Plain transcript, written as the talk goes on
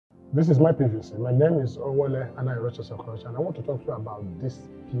This is my PVC. My name is Owelle Anayo, Rochas Okorocha, and I want to talk to you about this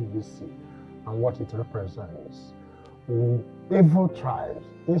PVC and what it represents. Evil thrives,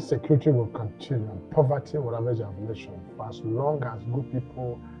 insecurity will continue, and poverty will ravage our nation for as long as good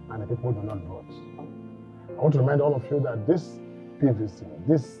people and the people do not vote. I want to remind all of you that this PVC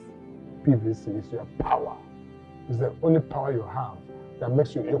is your power. It's the only power you have that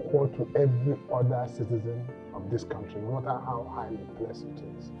makes you equal to every other citizen of this country, no matter how highly placed it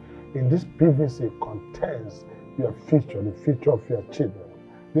is. In this PVC contains your future, the future of your children.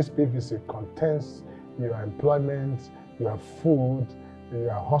 This PVC contains your employment, your food,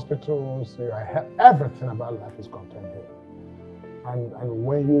 your hospitals, your health. Everything about life is contained here. And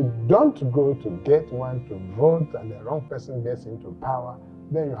when you don't go to get one to vote and the wrong person gets into power,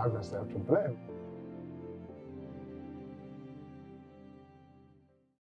 then you have yourself to blame.